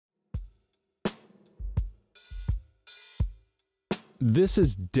This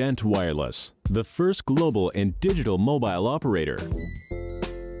is DENT Wireless, the first global and digital mobile operator.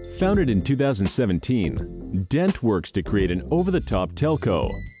 Founded in 2017, DENT works to create an over-the-top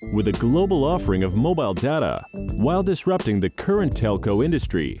telco with a global offering of mobile data while disrupting the current telco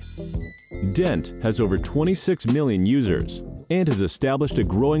industry. DENT has over 26 million users and has established a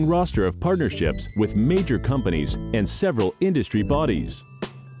growing roster of partnerships with major companies and several industry bodies.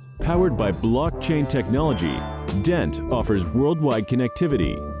 Powered by blockchain technology, DENT offers worldwide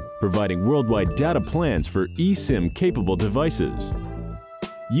connectivity, providing worldwide data plans for eSIM-capable devices.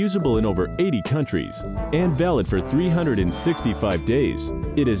 Usable in over 80 countries and valid for 365 days,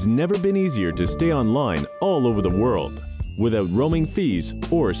 it has never been easier to stay online all over the world without roaming fees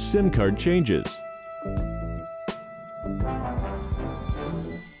or SIM card changes.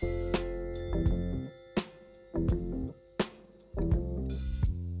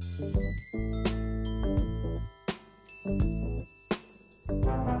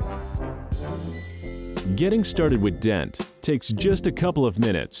 Getting started with DENT takes just a couple of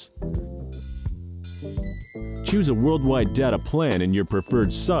minutes. Choose a worldwide data plan in your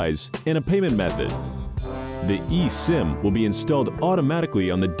preferred size and a payment method. The eSIM will be installed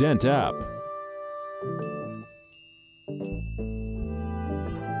automatically on the DENT app.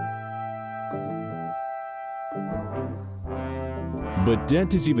 But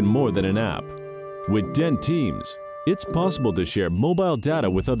DENT is even more than an app. With DENT Teams, it's possible to share mobile data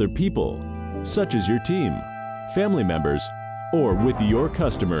with other people, such as your team, family members, or with your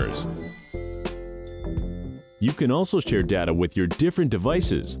customers. You can also share data with your different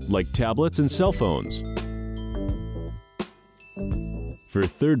devices, like tablets and cell phones. For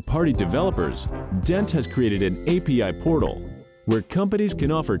third-party developers, DENT has created an API portal where companies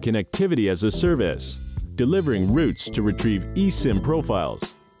can offer connectivity as a service, delivering routes to retrieve eSIM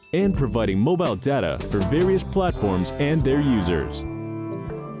profiles, and providing mobile data for various platforms and their users.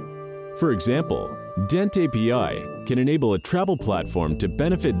 For example, DENT API can enable a travel platform to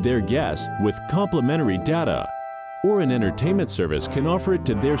benefit their guests with complimentary data, or an entertainment service can offer it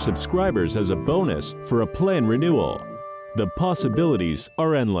to their subscribers as a bonus for a plan renewal. The possibilities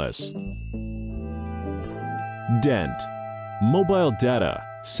are endless. DENT. Mobile data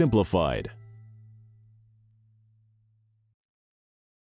simplified.